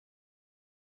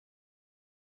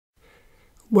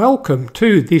Welcome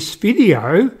to this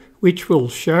video which will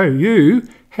show you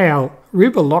how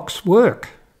river locks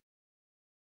work.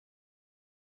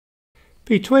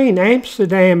 Between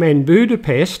Amsterdam and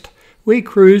Budapest we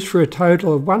cruise for a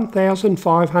total of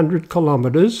 1,500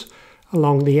 kilometres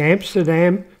along the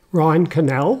Amsterdam Rhine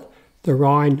Canal, the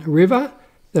Rhine River,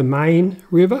 the Main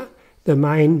River, the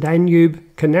main Danube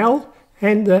Canal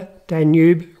and the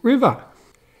Danube River.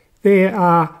 There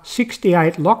are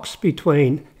 68 locks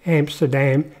between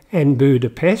Amsterdam and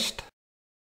Budapest.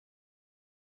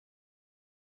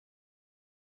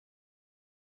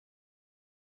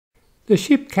 The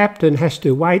ship captain has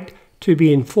to wait to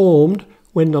be informed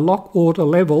when the lock water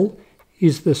level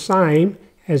is the same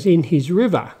as in his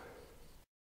river.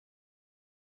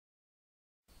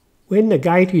 When the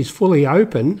gate is fully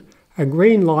open, a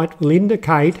green light will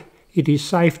indicate it is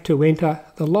safe to enter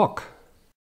the lock.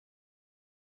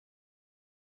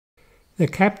 The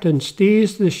captain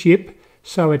steers the ship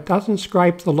so it doesn't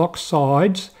scrape the lock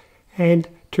sides and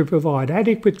to provide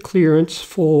adequate clearance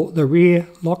for the rear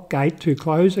lock gate to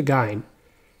close again.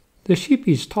 The ship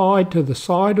is tied to the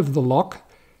side of the lock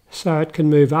so it can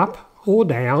move up or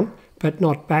down but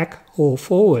not back or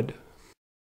forward.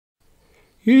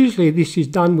 Usually this is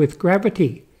done with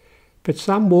gravity, but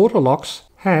some water locks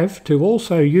have to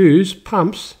also use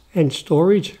pumps and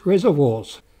storage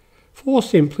reservoirs. For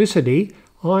simplicity,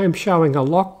 I am showing a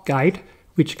lock gate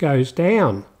which goes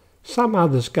down. Some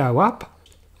others go up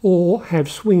or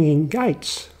have swinging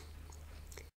gates.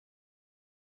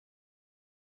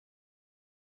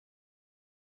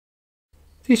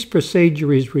 This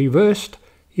procedure is reversed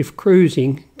if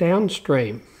cruising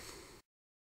downstream.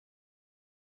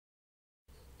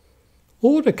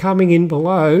 Water coming in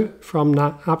below from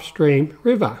the upstream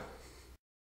river.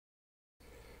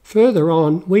 Further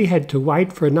on, we had to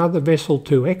wait for another vessel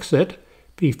to exit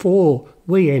before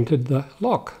we entered the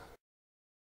lock.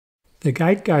 The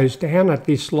gate goes down at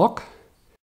this lock.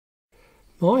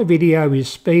 My video is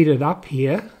speeded up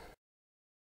here.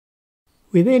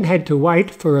 We then had to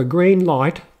wait for a green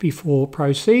light before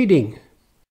proceeding.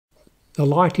 The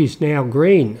light is now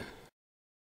green.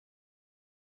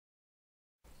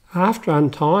 After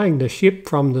untying the ship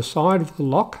from the side of the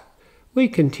lock, we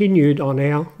continued on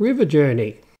our river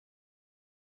journey.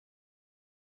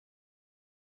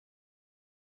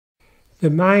 The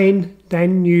main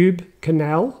Danube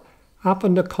Canal up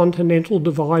on the Continental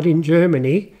Divide in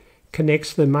Germany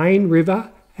connects the main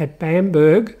river at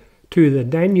Bamberg to the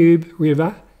Danube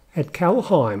River at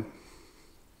Kelheim.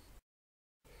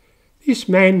 This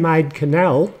man-made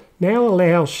canal now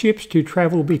allows ships to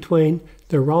travel between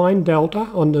the Rhine Delta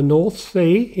on the North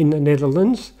Sea in the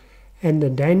Netherlands and the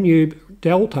Danube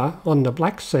Delta on the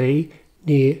Black Sea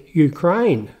near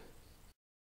Ukraine.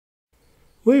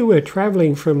 We were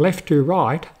travelling from left to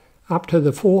right up to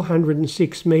the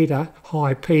 406 metre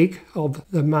high peak of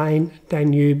the main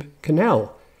Danube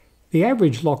Canal. The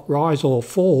average lock rise or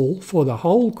fall for the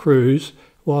whole cruise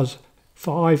was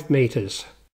 5 metres.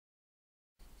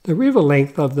 The river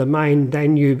length of the main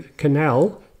Danube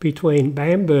Canal between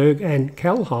Bamberg and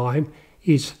Kelheim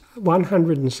is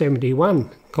 171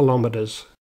 kilometres.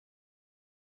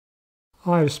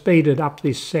 I have speeded up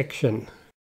this section.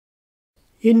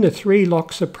 In the 3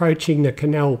 locks approaching the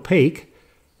canal peak,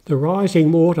 the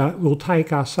rising water will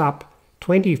take us up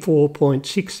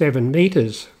 24.67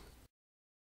 metres.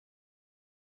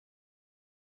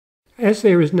 As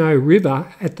there is no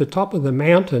river at the top of the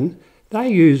mountain, they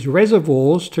use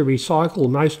reservoirs to recycle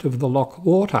most of the lock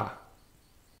water.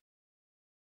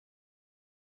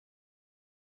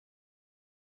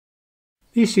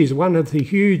 This is one of the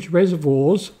huge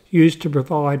reservoirs used to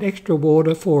provide extra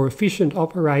water for efficient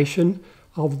operation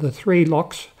of the 3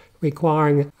 locks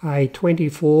requiring a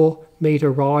 24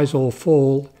 metre rise or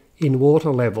fall in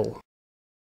water level.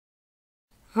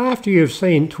 After you've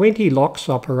seen 20 locks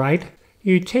operate,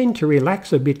 you tend to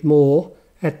relax a bit more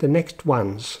at the next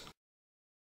ones.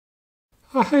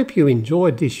 I hope you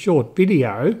enjoyed this short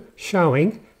video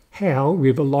showing how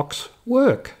river locks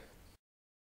work.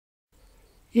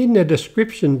 In the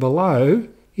description below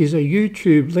is a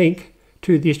YouTube link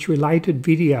to this related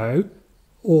video,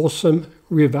 Awesome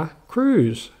River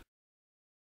Cruise.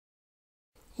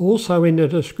 Also in the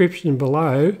description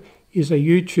below is a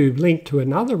YouTube link to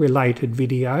another related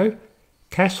video,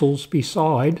 Castles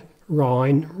Beside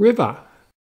Rhine River.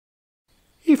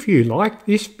 If you like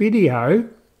this video,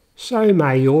 so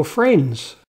may your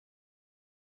friends.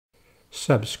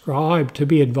 Subscribe to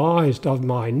be advised of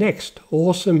my next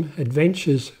Awesome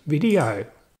Adventures video.